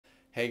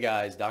Hey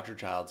guys, Dr.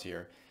 Childs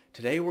here.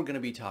 Today we're going to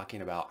be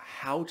talking about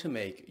how to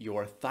make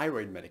your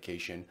thyroid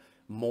medication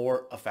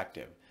more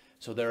effective.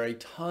 So there are a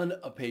ton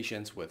of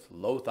patients with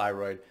low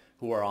thyroid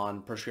who are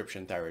on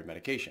prescription thyroid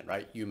medication,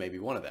 right? You may be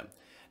one of them.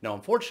 Now,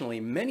 unfortunately,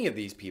 many of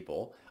these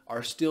people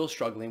are still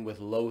struggling with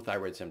low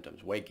thyroid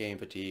symptoms: weight gain,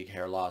 fatigue,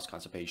 hair loss,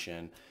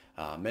 constipation,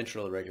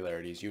 menstrual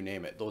irregularities, you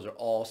name it. Those are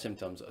all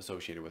symptoms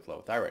associated with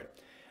low thyroid.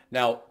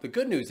 Now, the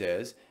good news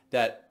is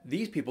that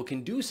these people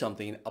can do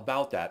something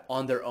about that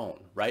on their own,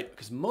 right?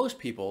 Because most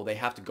people, they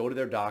have to go to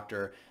their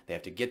doctor, they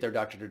have to get their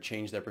doctor to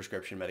change their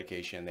prescription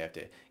medication, they have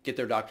to get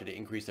their doctor to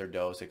increase their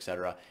dose,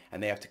 etc.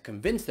 And they have to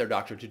convince their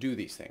doctor to do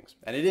these things.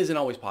 And it isn't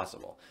always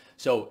possible.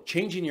 So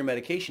changing your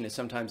medication is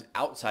sometimes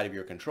outside of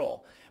your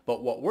control.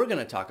 But what we're going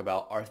to talk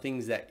about are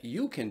things that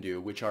you can do,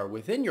 which are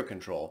within your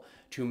control,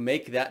 to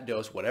make that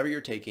dose, whatever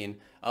you're taking,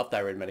 of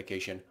thyroid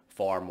medication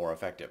far more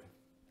effective.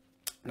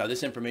 Now,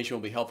 this information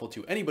will be helpful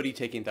to anybody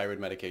taking thyroid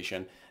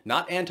medication,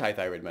 not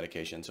anti-thyroid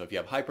medication. So if you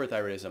have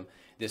hyperthyroidism,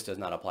 this does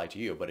not apply to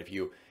you. But if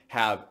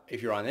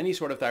you're on any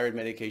sort of thyroid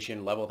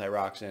medication,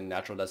 levothyroxine,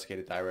 natural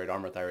desiccated thyroid,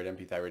 Armour thyroid,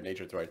 MP thyroid,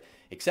 Nature thyroid,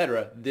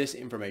 etc., this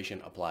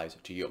information applies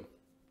to you.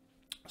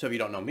 So if you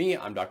don't know me,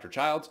 I'm Dr.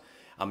 Childs.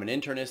 I'm an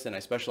internist and I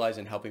specialize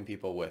in helping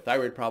people with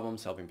thyroid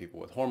problems, helping people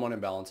with hormone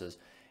imbalances,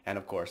 and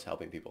of course,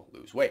 helping people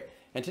lose weight.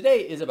 And today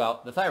is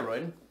about the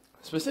thyroid,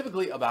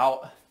 specifically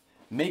about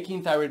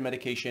making thyroid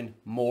medication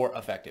more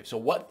effective. So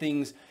what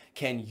things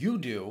can you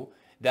do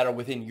that are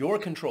within your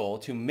control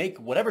to make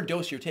whatever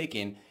dose you're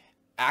taking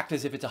act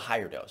as if it's a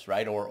higher dose,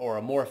 right? Or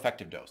a more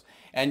effective dose.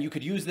 And you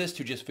could use this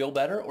to just feel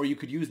better, or you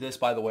could use this,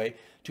 by the way,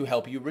 to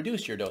help you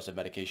reduce your dose of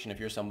medication if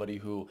you're somebody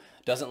who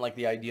doesn't like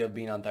the idea of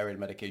being on thyroid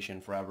medication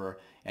forever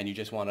and you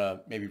just want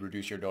to maybe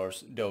reduce your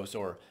dose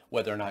or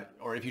whether or not,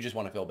 or if you just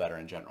want to feel better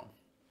in general.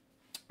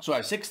 So I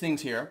have 6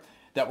 things here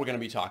that we're going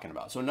to be talking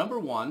about. So number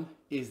 1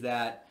 is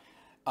that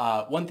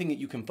one thing that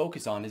you can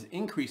focus on is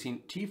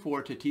increasing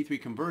T4 to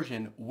T3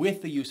 conversion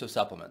with the use of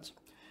supplements.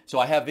 So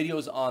I have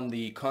videos on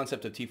the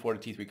concept of T4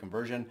 to T3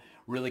 conversion.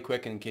 Really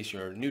quick, in case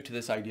you're new to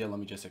this idea, let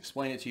me just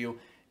explain it to you.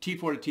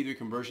 T4 to T3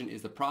 conversion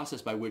is the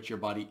process by which your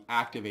body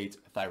activates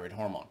thyroid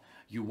hormone.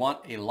 You want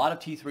a lot of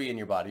T3 in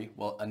your body,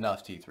 well,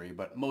 enough T3,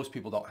 but most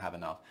people don't have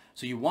enough.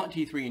 So you want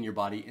T3 in your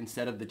body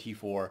instead of the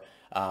T4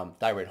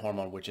 thyroid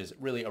hormone, which is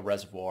really a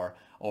reservoir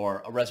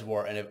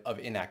of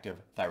inactive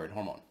thyroid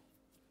hormone.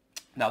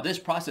 Now, this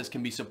process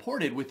can be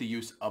supported with the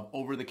use of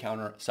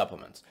over-the-counter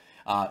supplements,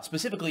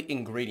 specifically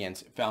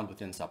ingredients found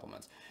within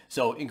supplements.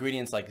 So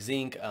ingredients like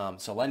zinc,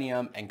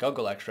 selenium, and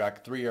gungal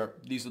extract,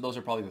 those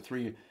are probably the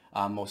 3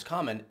 most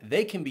common.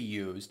 They can be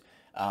used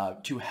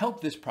to help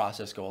this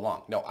process go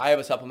along. Now, I have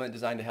a supplement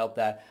designed to help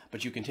that,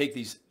 but you can take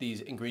these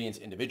ingredients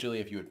individually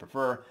if you would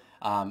prefer,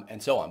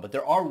 and so on. But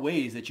there are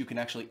ways that you can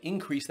actually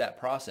increase that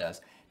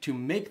process to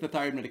make the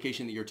thyroid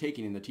medication that you're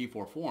taking in the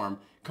T4 form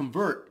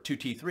convert to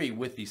T3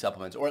 with these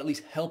supplements, or at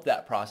least help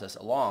that process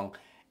along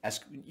as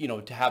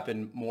to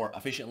happen more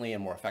efficiently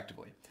and more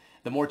effectively.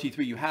 The more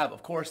T3 you have,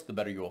 of course, the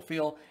better you will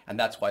feel, and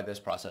that's why this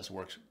process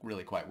works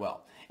really quite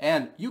well.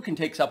 And you can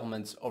take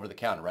supplements over the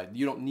counter, right?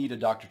 You don't need a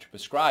doctor to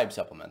prescribe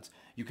supplements.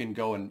 You can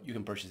go and you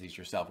can purchase these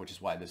yourself, which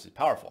is why this is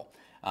powerful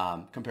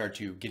compared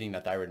to getting a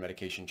thyroid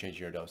medication,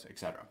 changing your dose,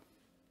 etc.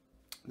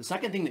 The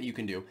second thing that you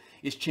can do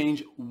is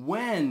change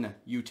when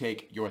you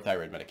take your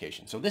thyroid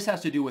medication. So this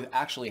has to do with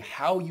actually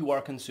how you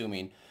are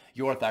consuming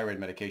your thyroid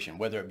medication,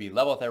 whether it be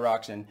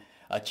levothyroxine,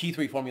 a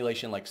T3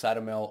 formulation like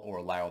Cytomel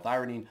or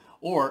liothyronine,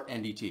 or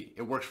NDT.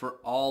 It works for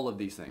all of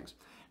these things.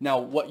 Now,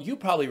 what you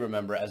probably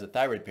remember as a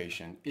thyroid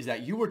patient is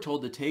that you were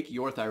told to take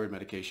your thyroid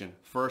medication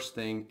first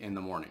thing in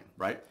the morning,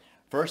 right?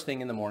 First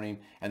thing in the morning,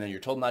 and then you're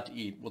told not to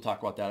eat. We'll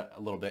talk about that a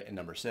little bit in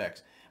number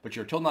 6. But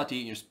you're told not to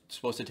eat, and you're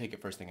supposed to take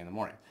it first thing in the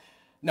morning.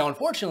 Now,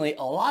 unfortunately,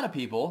 a lot of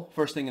people,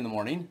 first thing in the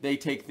morning, they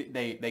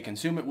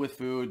consume it with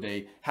food,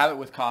 they have it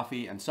with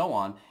coffee, and so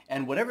on.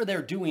 And whatever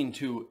they're doing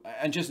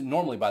and just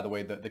normally, by the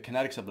way, the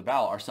kinetics of the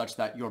bowel are such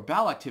that your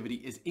bowel activity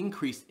is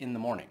increased in the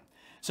morning.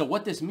 So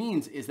what this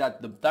means is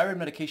that the thyroid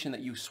medication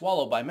that you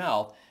swallow by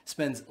mouth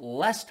spends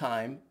less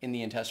time in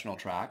the intestinal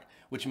tract,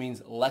 which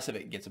means less of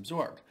it gets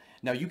absorbed.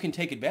 Now, you can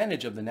take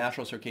advantage of the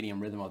natural circadian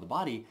rhythm of the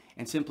body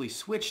and simply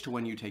switch to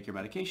when you take your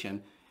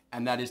medication,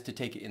 and that is to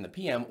take it in the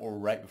PM or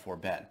right before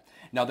bed.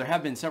 Now, there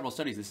have been several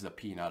studies, this is a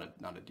P, not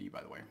a D,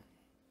 by the way.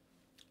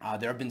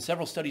 There have been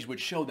several studies which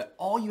show that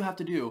all you have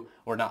to do,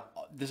 or not,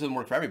 this doesn't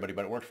work for everybody,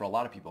 but it works for a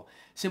lot of people,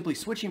 simply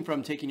switching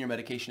from taking your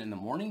medication in the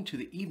morning to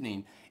the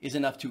evening is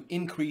enough to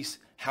increase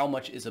how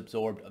much is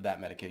absorbed of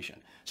that medication.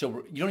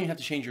 So you don't even have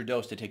to change your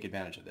dose to take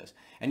advantage of this.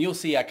 And you'll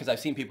see, because I've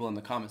seen people in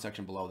the comment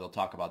section below, they'll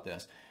talk about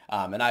this.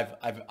 And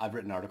I've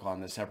written an article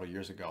on this several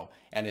years ago,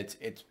 and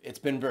it's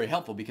been very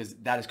helpful because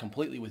that is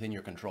completely within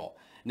your control.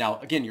 Now,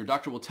 again, your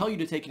doctor will tell you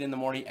to take it in the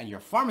morning, and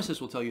your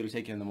pharmacist will tell you to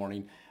take it in the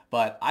morning.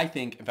 But I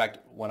think, in fact,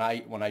 when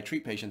I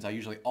treat patients, I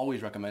usually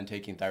always recommend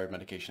taking thyroid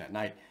medication at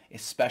night,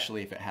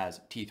 especially if it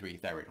has T3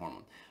 thyroid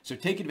hormone. So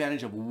take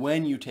advantage of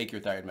when you take your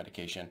thyroid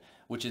medication,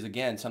 which is,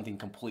 again, something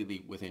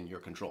completely within your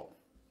control.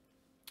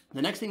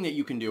 The next thing that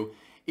you can do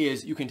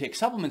is you can take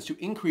supplements to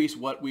increase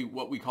what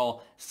we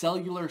call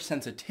cellular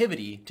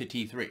sensitivity to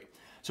T3.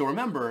 So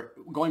remember,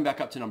 going back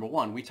up to number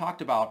 1, we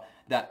talked about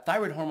that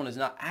thyroid hormone is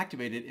not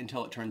activated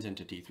until it turns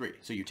into T3.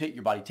 So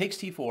your body takes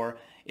T4,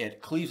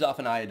 it cleaves off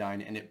an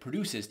iodine, and it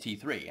produces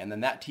T3, and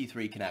then that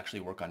T3 can actually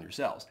work on your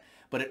cells.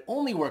 But it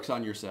only works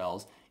on your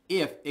cells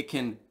if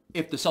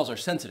the cells are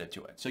sensitive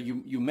to it. So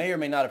you may or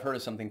may not have heard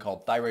of something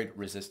called thyroid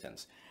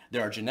resistance.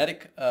 There are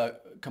genetic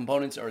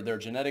components, or there are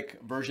genetic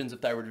versions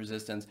of thyroid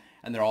resistance,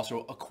 and there are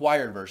also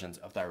acquired versions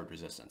of thyroid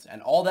resistance.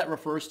 And all that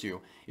refers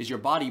to is your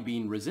body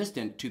being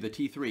resistant to the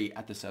T3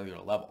 at the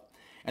cellular level.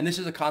 And this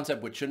is a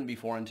concept which shouldn't be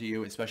foreign to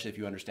you, especially if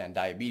you understand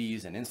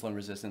diabetes and insulin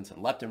resistance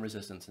and leptin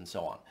resistance and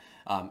so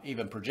on.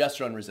 Even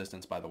progesterone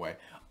resistance, by the way.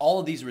 All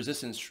of these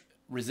resistance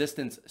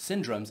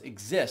syndromes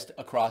exist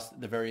across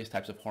the various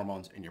types of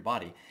hormones in your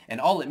body. And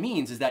all it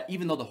means is that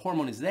even though the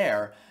hormone is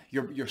there,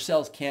 your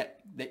cells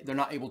they're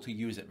not able to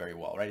use it very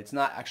well, right? It's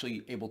not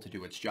actually able to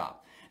do its job.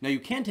 Now you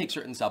can take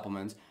certain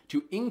supplements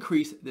to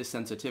increase this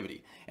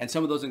sensitivity. And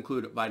some of those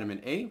include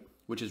vitamin A,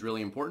 which is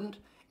really important,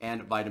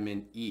 and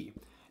vitamin E.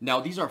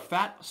 Now these are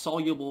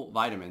fat-soluble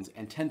vitamins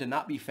and tend to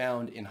not be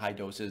found in high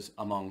doses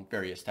among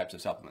various types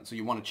of supplements. So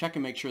you want to check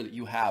and make sure that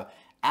you have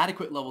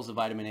adequate levels of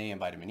vitamin A and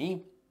vitamin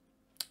E,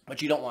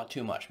 but you don't want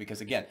too much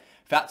because, again,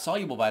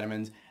 fat-soluble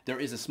vitamins, there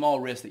is a small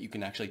risk that you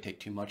can actually take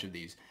too much of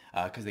these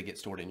because they get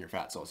stored in your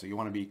fat cells. So you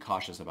want to be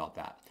cautious about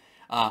that.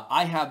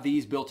 I have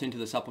these built into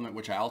the supplement,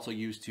 which I also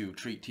use to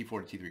treat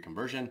T4 to T3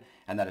 conversion,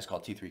 and that is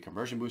called T3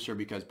 Conversion Booster,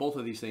 because both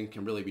of these things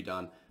can really be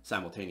done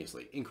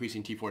simultaneously,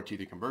 increasing T4 to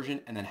T3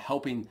 conversion and then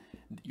helping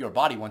your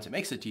body, once it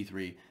makes the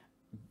T3,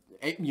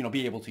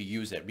 be able to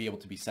use it, be able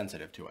to be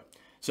sensitive to it.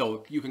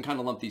 So you can kind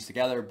of lump these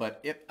together,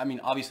 but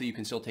obviously you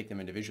can still take them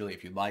individually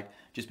if you'd like.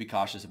 Just be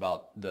cautious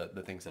about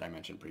the things that I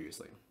mentioned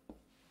previously.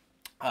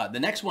 The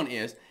next one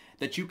is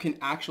that you can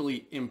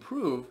actually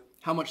improve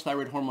how much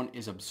thyroid hormone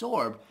is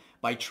absorbed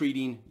by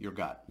treating your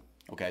gut.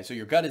 Okay, so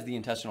your gut is the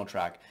intestinal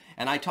tract,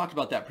 and I talked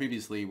about that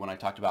previously when I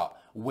talked about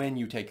when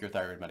you take your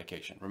thyroid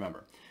medication.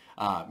 Remember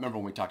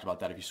when we talked about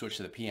that, if you switch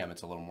to the PM,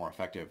 it's a little more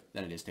effective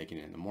than it is taking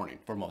it in the morning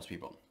for most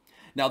people.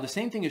 Now, the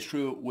same thing is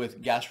true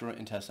with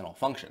gastrointestinal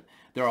function.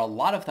 There are a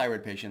lot of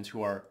thyroid patients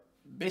who are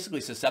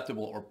basically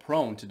susceptible or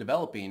prone to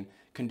developing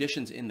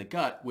conditions in the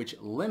gut which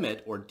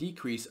limit or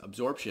decrease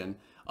absorption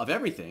of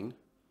everything,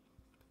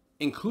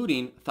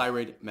 including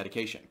thyroid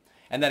medication.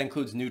 And that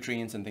includes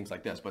nutrients and things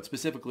like this, but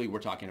specifically we're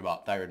talking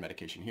about thyroid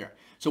medication here.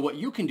 So what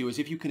you can do is,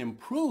 if you can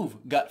improve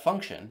gut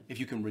function, if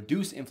you can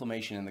reduce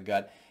inflammation in the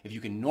gut, if you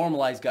can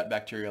normalize gut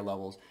bacteria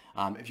levels,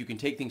 if you can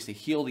take things to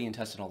heal the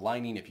intestinal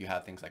lining, if you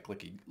have things like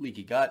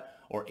leaky gut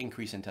or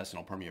increased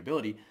intestinal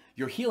permeability,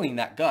 you're healing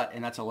that gut,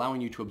 and that's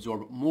allowing you to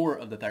absorb more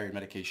of the thyroid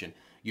medication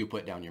you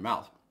put down your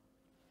mouth.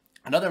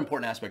 Another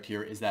important aspect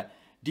here is that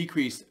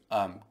decreased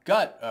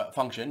gut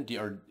function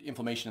or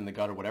inflammation in the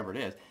gut or whatever it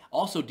is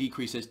also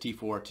decreases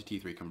T4 to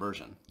T3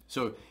 conversion.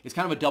 So it's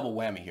kind of a double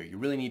whammy here. You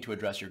really need to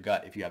address your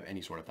gut if you have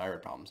any sort of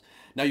thyroid problems.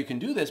 Now you can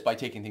do this by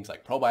taking things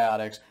like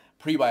probiotics,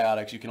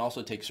 prebiotics. You can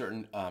also take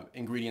certain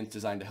ingredients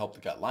designed to help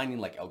the gut lining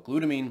like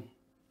L-glutamine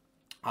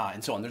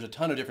and so on. There's a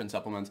ton of different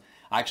supplements.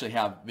 I actually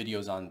have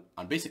videos on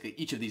basically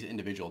each of these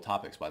individual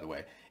topics, by the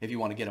way, if you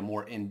want to get a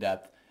more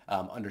in-depth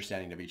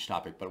understanding of each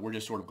topic, but we're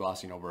just sort of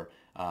glossing over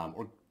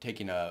or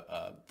taking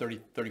a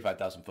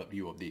 35,000 foot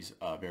view of these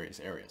various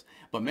areas.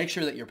 But make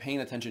sure that you're paying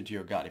attention to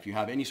your gut. If you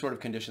have any sort of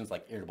conditions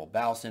like irritable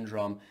bowel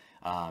syndrome,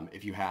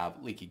 if you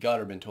have leaky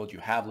gut or been told you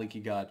have leaky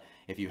gut,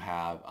 if you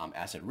have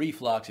acid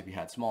reflux, if you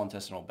had small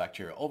intestinal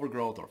bacterial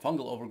overgrowth or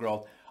fungal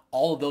overgrowth,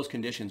 all of those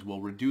conditions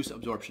will reduce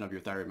absorption of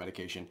your thyroid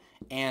medication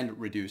and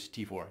reduce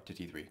T4 to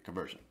T3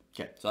 conversion.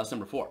 Okay, so that's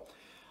number 4.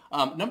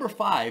 Number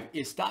 5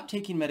 is stop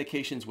taking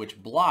medications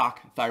which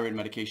block thyroid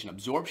medication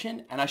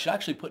absorption. And I should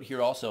actually put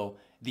here also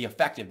the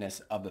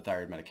effectiveness of the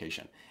thyroid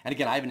medication. And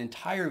again, I have an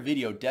entire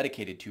video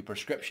dedicated to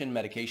prescription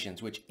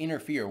medications which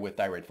interfere with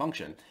thyroid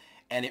function.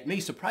 And it may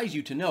surprise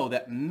you to know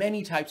that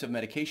many types of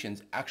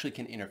medications actually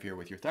can interfere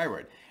with your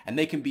thyroid. And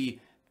they can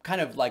be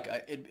kind of like,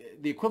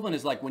 the equivalent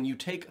is like when you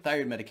take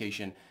thyroid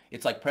medication,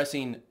 it's like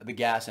pressing the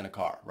gas in a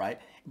car,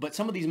 right? But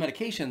some of these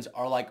medications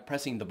are like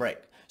pressing the brake.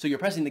 So you're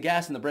pressing the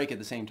gas and the brake at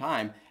the same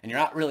time, and you're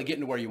not really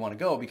getting to where you want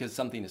to go because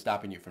something is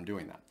stopping you from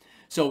doing that.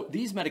 So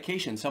these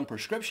medications, some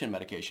prescription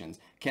medications,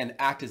 can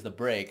act as the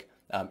brake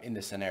in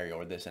this scenario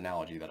or this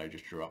analogy that I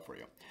just drew up for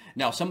you.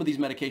 Now, some of these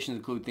medications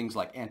include things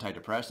like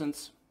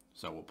antidepressants.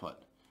 So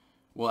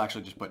we'll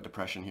actually just put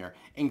depression here.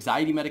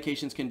 Anxiety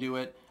medications can do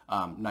it.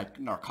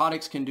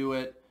 Narcotics can do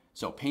it.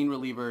 So pain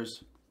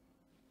relievers.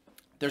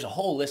 There's a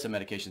whole list of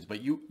medications, but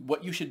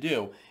what you should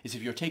do is,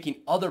 if you're taking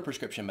other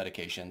prescription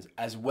medications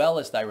as well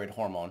as thyroid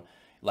hormone,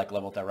 like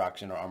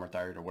levothyroxine or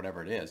Armour-Thyroid or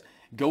whatever it is,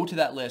 go to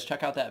that list,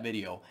 check out that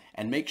video,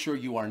 and make sure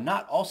you are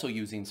not also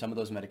using some of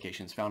those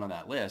medications found on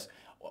that list.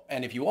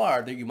 And if you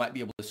are, then you might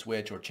be able to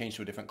switch or change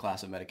to a different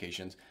class of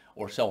medications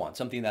or so on,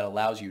 something that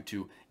allows you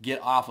to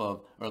get off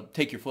of, or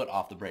take your foot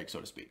off the brake,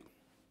 so to speak.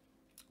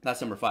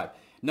 That's number 5.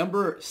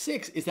 Number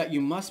 6 is that you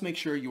must make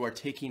sure you are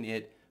taking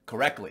it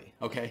correctly,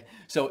 okay?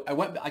 So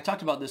I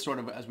talked about this sort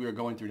of as we were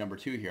going through number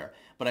 2 here,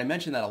 but I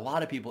mentioned that a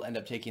lot of people end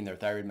up taking their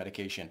thyroid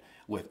medication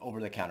with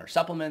over-the-counter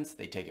supplements.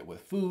 They take it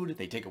with food,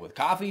 they take it with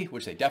coffee,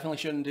 which they definitely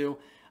shouldn't do.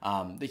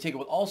 They take it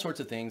with all sorts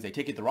of things. They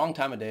take it the wrong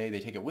time of day.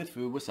 They take it with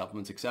food, with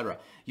supplements, etc.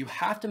 You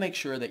have to make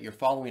sure that you're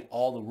following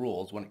all the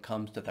rules when it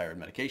comes to thyroid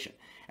medication.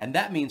 And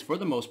that means, for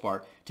the most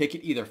part, take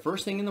it either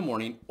first thing in the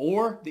morning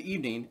or the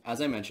evening,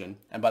 as I mentioned.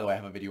 And by the way, I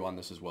have a video on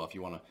this as well if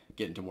you want to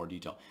get into more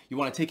detail. You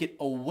want to take it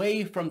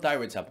away from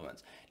thyroid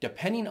supplements.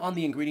 Depending on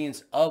the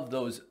ingredients of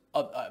those,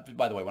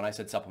 by the way, when I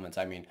said supplements,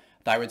 I mean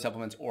thyroid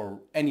supplements or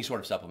any sort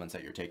of supplements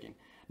that you're taking.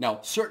 Now,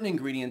 certain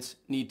ingredients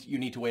you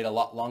need to wait a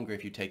lot longer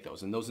if you take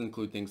those. And those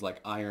include things like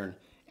iron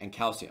and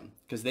calcium,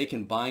 because they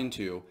can bind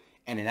to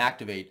and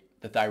inactivate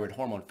the thyroid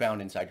hormone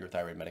found inside your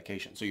thyroid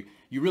medication. So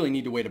you really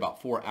need to wait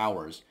about 4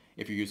 hours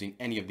if you're using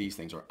any of these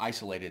things or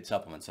isolated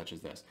supplements such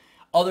as this.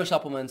 Other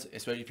supplements,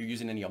 especially if you're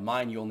using any of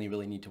mine, you only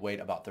really need to wait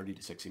about 30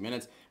 to 60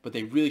 minutes, but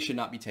they really should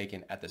not be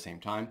taken at the same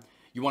time.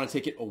 You want to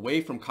take it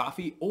away from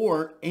coffee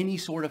or any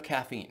sort of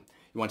caffeine.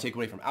 You want to take it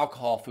away from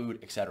alcohol, food,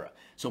 etc.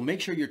 So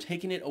make sure you're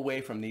taking it away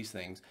from these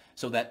things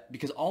so that,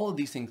 because all of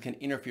these things can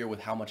interfere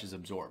with how much is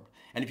absorbed.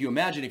 And if you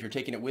imagine if you're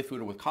taking it with food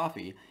or with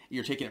coffee,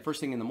 you're taking it first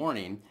thing in the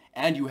morning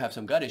and you have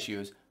some gut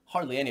issues,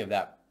 hardly any of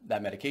that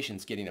medication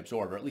is getting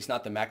absorbed, or at least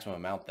not the maximum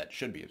amount that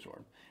should be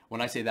absorbed. When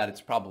I say that,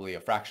 it's probably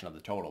a fraction of the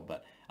total,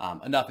 but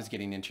enough is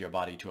getting into your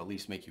body to at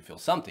least make you feel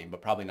something,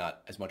 but probably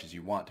not as much as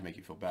you want to make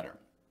you feel better.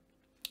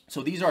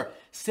 So these are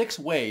 6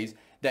 ways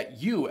that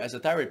you, as a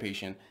thyroid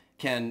patient,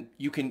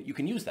 you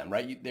can use them,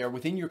 right? They're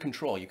within your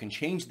control. You can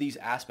change these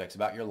aspects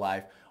about your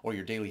life or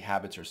your daily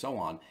habits or so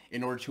on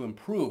in order to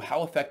improve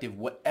how effective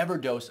whatever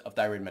dose of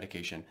thyroid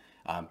medication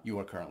you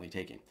are currently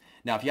taking.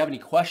 Now, if you have any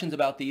questions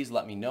about these,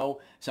 let me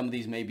know. Some of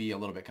these may be a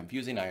little bit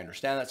confusing. I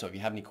understand that. So if you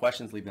have any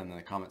questions, leave them in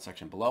the comment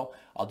section below.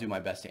 I'll do my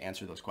best to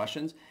answer those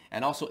questions.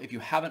 And also, if you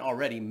haven't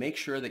already, make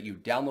sure that you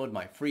download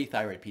my free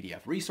thyroid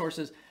PDF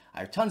resources. I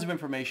have tons of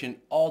information,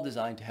 all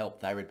designed to help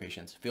thyroid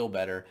patients feel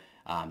better,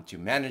 to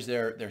manage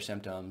their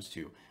symptoms,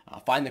 to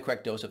find the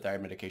correct dose of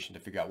thyroid medication, to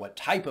figure out what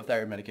type of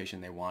thyroid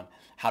medication they want,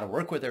 how to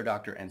work with their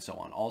doctor, and so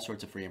on. All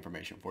sorts of free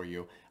information for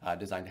you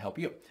designed to help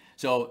you.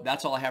 So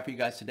that's all I have for you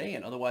guys today,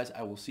 and otherwise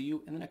I will see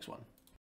you in the next one.